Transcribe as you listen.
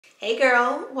Hey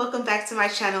girl, welcome back to my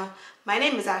channel. My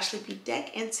name is Ashley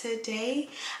Bedeck and today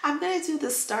I'm going to do the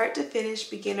start to finish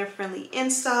beginner friendly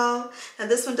install. Now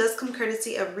this one does come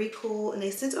courtesy of Recool and they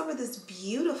sent over this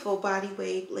beautiful body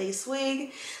wave lace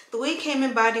wig. The wig came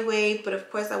in body wave, but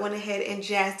of course I went ahead and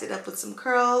jazzed it up with some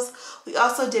curls. We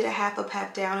also did a half up,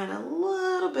 half down and a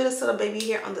little bit of sort of baby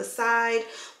hair on the side.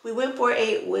 We went for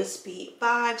a wispy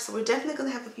vibe, so we're definitely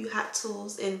going to have a few hot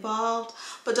tools involved,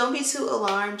 but don't be too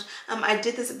alarmed. I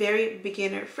did this very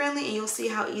beginner friendly and you'll see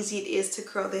how easy it is to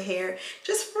curl the hair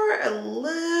just for a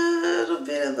little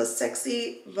bit of a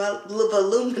sexy,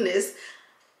 voluminous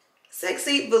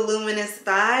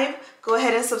vibe. Go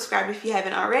ahead and subscribe if you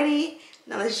haven't already.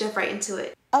 Now let's jump right into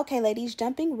it. Okay, ladies,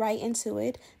 jumping right into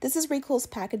it. This is Recool's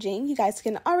packaging. You guys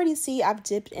can already see I've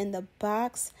dipped in the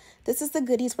box. This is the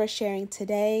goodies we're sharing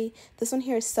today. This one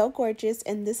here is so gorgeous,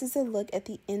 and this is a look at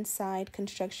the inside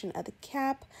construction of the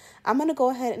cap. I'm going to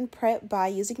go ahead and prep by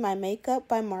using my Makeup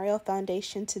by Mario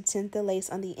foundation to tint the lace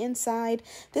on the inside.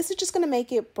 This is just going to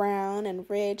make it brown and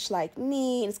rich like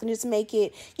me, and it's going to just make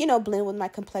it, you know, blend with my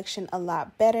complexion a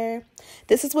lot better.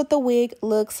 This is what the wig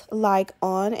looks like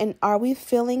on, and are we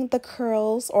feeling the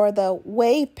curls, or the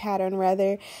wave pattern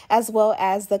rather, as well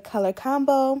as the color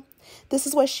combo? This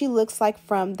is what she looks like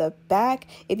from the back.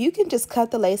 If you can just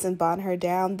cut the lace and bond her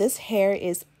down, this hair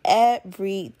is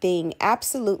everything.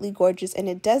 Absolutely gorgeous, and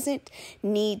it doesn't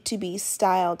need to be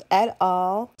styled at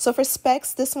all. So for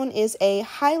specs, this one is a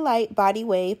highlight body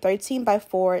wave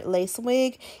 13x4 lace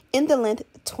wig in the length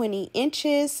 20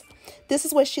 inches. This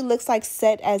is what she looks like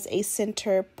set as a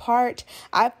center part.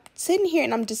 I'm sitting here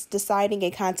and I'm just deciding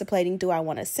and contemplating, do I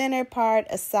want a center part,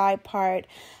 a side part?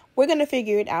 We're going to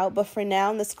figure it out, but for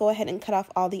now, let's go ahead and cut off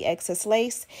all the excess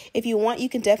lace. If you want, you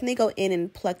can definitely go in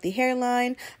and pluck the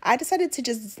hairline. I decided to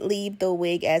just leave the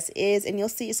wig as is, and you'll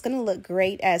see it's going to look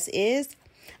great as is.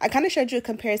 I kind of showed you a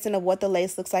comparison of what the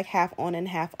lace looks like half on and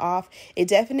half off. It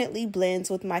definitely blends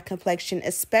with my complexion,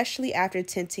 especially after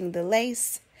tinting the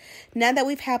lace. Now that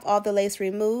we've have all the lace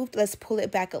removed, let's pull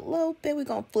it back a little bit. We're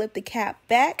going to flip the cap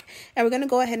back and we're going to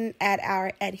go ahead and add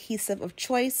our adhesive of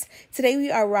choice. Today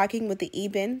we are rocking with the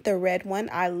Ebin, the red one.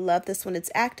 I love this one. It's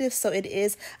active, so it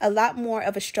is a lot more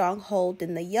of a strong hold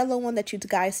than the yellow one that you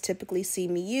guys typically see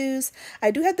me use. I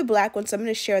do have the black one, so I'm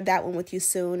going to share that one with you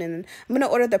soon. And I'm going to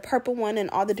order the purple one and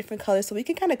all the different colors so we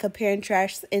can kind of compare,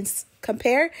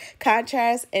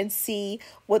 contrast, and see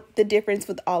what the difference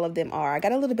with all of them are. I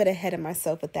got a little bit ahead of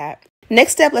myself with that.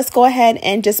 Next step, let's go ahead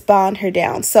and just bond her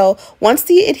down. So once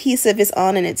the adhesive is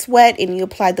on and it's wet and you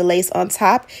apply the lace on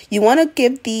top, you want to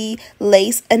give the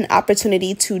lace an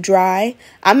opportunity to dry.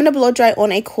 I'm going to blow dry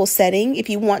on a cool setting. If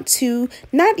you want to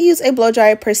not use a blow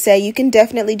dryer per se, you can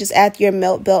definitely just add your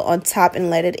melt belt on top and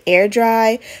let it air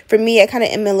dry. For me, I kind of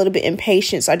am a little bit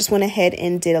impatient, so I just went ahead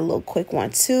and did a little quick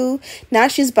one too. Now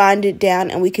she's bonded down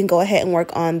and we can go ahead and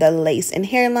work on the lace and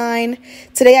hairline.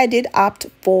 Today I did opt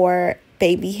for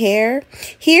baby hair.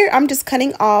 Here I'm just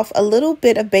cutting off a little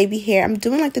bit of baby hair. I'm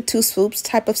doing like the 2 swoops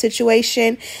type of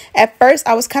situation. At first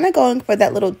I was kind of going for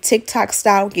that little TikTok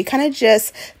style where you kind of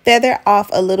just feather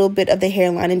off a little bit of the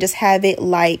hairline and just have it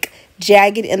like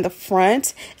jagged in the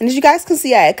front. And as you guys can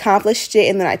see, I accomplished it,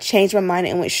 and then I changed my mind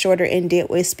and went shorter and did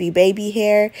wispy baby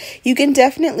hair. You can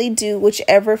definitely do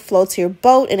whichever floats your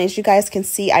boat, and as you guys can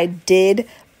see, I did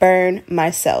burn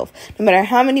myself. No matter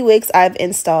how many wigs I've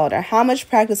installed or how much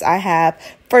practice I have,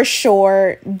 for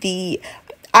sure the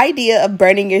idea of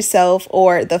burning yourself,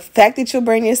 or the fact that you'll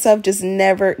burn yourself, just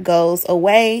never goes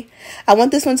away. I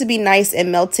want this one to be nice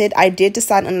and melted. I did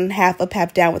decide on half up,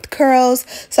 half down with curls,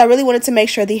 so I really wanted to make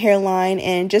sure the hairline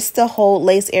and just the whole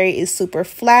lace area is super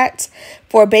flat.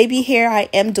 For baby hair, I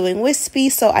am doing wispy,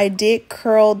 so I did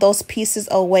curl those pieces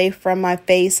away from my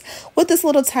face with this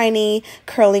little tiny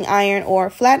curling iron or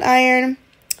flat iron.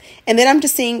 And then I'm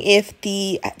just seeing if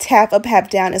the half up, half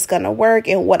down is going to work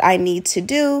and what I need to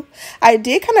do. I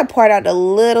did kind of part out a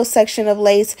little section of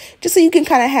lace just so you can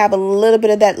kind of have a little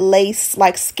bit of that lace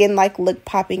like skin-like look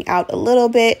popping out a little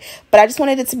bit. But I just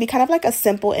wanted it to be kind of like a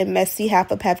simple and messy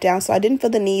half up, half down. So I didn't feel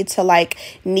the need to like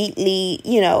neatly,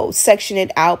 you know, section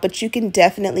it out. But you can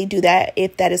definitely do that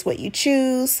if that is what you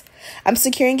choose. I'm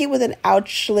securing it with an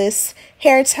ouchless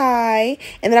hair tie,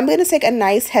 and then I'm going to take a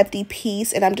nice hefty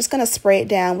piece and I'm just going to spray it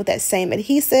down with that same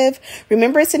adhesive.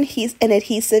 Remember, it's an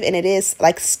adhesive and it is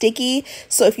like sticky,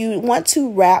 so if you want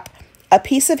to wrap a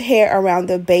piece of hair around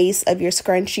the base of your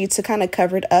scrunchie to kind of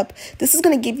cover it up, this is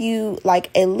going to give you like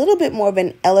a little bit more of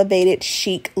an elevated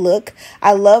chic look.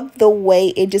 I love the way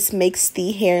it just makes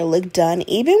the hair look done,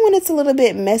 even when it's a little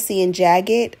bit messy and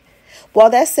jagged. while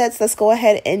that sets, let's go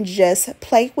ahead and just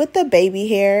play with the baby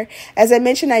hair. As I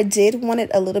mentioned, I did want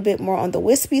it a little bit more on the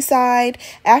wispy side.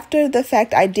 After the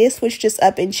fact, I did switch this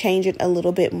up and change it a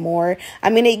little bit more. I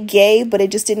mean, it gave, but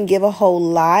it just didn't give a whole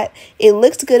lot. It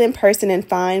looks good in person and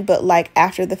fine, but like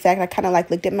after the fact, I kind of like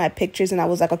looked at my pictures and I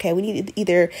was like, okay, we need to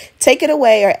either take it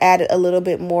away or add it a little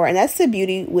bit more. And that's the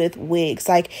beauty with wigs.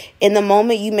 Like in the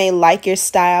moment, you may like your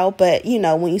style, but you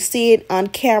know, when you see it on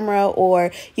camera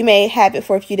or you may have it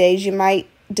for a few days, you might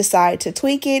decide to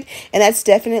tweak it. And that's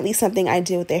definitely something I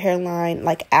did with the hairline,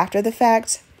 like after the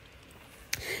fact.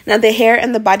 Now the hair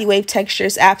and the body wave texture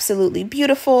is absolutely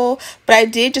beautiful, but I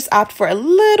did just opt for a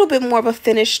little bit more of a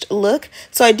finished look.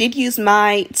 So I did use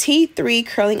my T3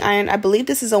 curling iron. I believe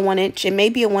this is a 1 inch. It may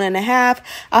be a 1.5.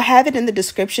 I'll have it in the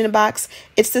description box.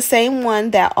 It's the same one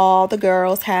that all the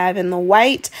girls have in the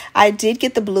white. I did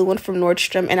get the blue one from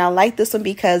Nordstrom, and I like this one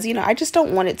because, you know, I just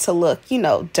don't want it to look, you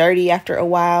know, dirty after a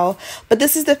while. But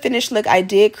this is the finished look. I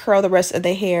did curl the rest of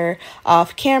the hair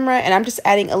off camera, and I'm just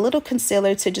adding a little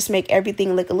concealer to just make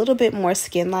everything look a little bit more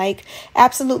skin-like.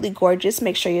 Absolutely gorgeous.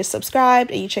 Make sure you're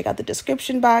subscribed and you check out the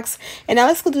description box. And now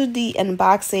let's go do the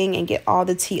unboxing and get all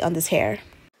the tea on this hair.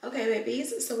 Okay,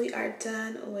 babies, so we are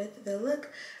done with the look.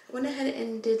 I went ahead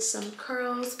and did some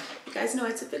curls. You guys know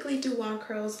I typically do wand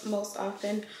curls most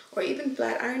often, or even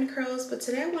flat iron curls, but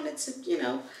today I wanted to, you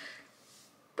know,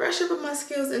 brush up on my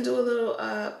skills and do a little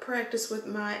practice with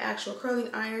my actual curling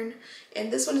iron.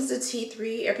 And this one is the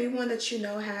T3. Everyone that you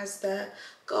know has the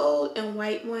gold and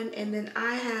white one, and then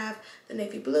I have the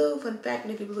navy blue. Fun fact,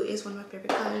 navy blue is one of my favorite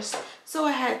colors, so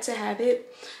I had to have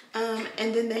it.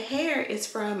 And then the hair is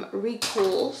from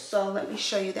Recool, so let me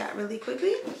show you that really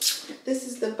quickly. This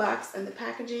is the box and the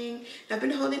packaging. I've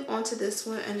been holding on to this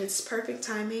one, and it's perfect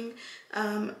timing.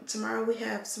 Tomorrow we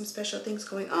have some special things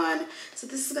going on, so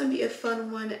this is going to be a fun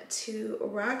one to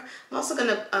rock. I'm also going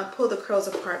to pull the curls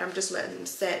apart. I'm just letting them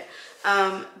set.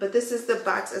 But this is the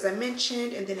box, as I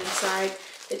mentioned, and then inside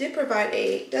they did provide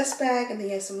a dust bag, and then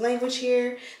you have some language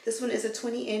here. This one is a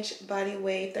 20-inch body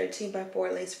wave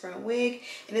 13x4 lace front wig,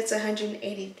 and it's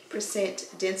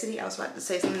 180% density. I was about to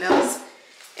say something else.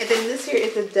 And then this here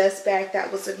is the dust bag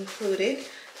that was included.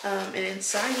 And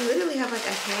inside you literally have like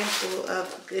a handful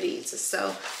of goodies.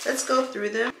 So let's go through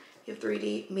them. You have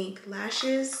 3D mink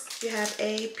lashes. You have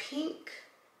a pink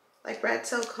like rat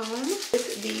tail comb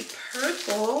with the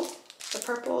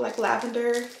purple like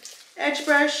lavender edge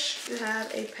brush. You have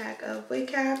a pack of wig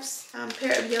caps,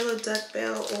 pair of yellow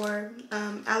duckbill or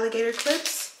alligator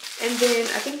clips, and then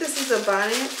I think this is a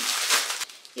bonnet.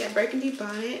 Yeah, burgundy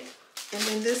bonnet. And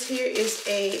then this here is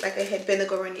a headband to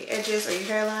go around your edges or your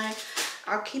hairline.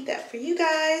 I'll keep that for you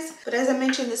guys. But as I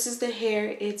mentioned, this is the hair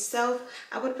itself.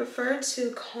 I would prefer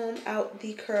to comb out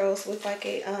the curls with like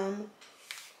a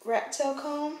rat tail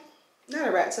comb. Not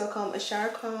a rat tail comb, a shower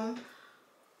comb.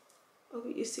 Oh,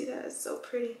 you see that? It's so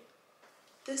pretty.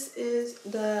 This is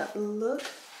the look.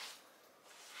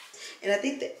 And I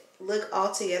think the look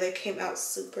all together came out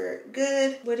super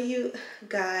good. What do you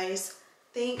guys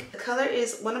think? The color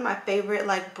is one of my favorite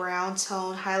like brown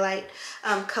tone highlight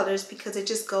colors because it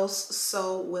just goes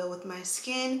so well with my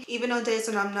skin. Even on days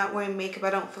when I'm not wearing makeup,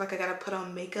 I don't feel like I gotta put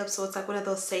on makeup, so it's like one of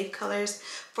those safe colors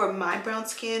for my brown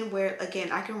skin where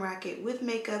again I can rock it with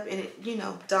makeup and it, you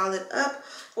know, doll it up,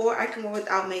 or I can wear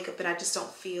without makeup and I just don't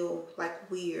feel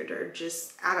like weird or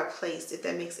just out of place, if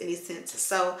that makes any sense.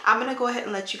 So I'm gonna go ahead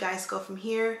and let you guys go from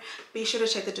here. Be sure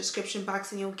to check the description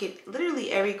box and you'll get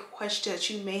literally every question that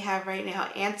you may have right now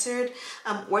answered,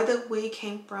 where the wig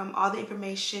came from, all the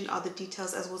information, all the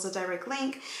details, as well as a direct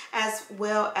link, as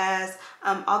well as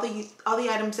all the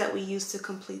items that we use to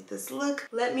complete this look.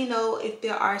 Let me know if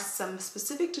there are some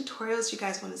specific tutorials you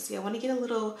guys want to see. I want to get a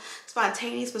little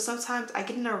spontaneous, but sometimes I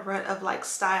get in a rut of like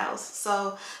styles,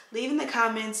 so leave in the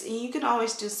comments, and you can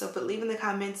always do so, but leave in the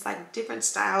comments like different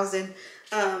styles and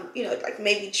you know, like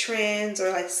maybe trends or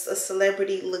like a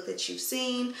celebrity look that you've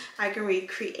seen. I can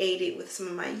recreate it with some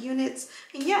of my units.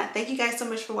 And yeah, thank you guys so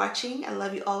much for watching. I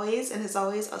love you always, and as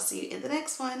always, I'll see you in the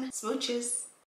next one. Smooches.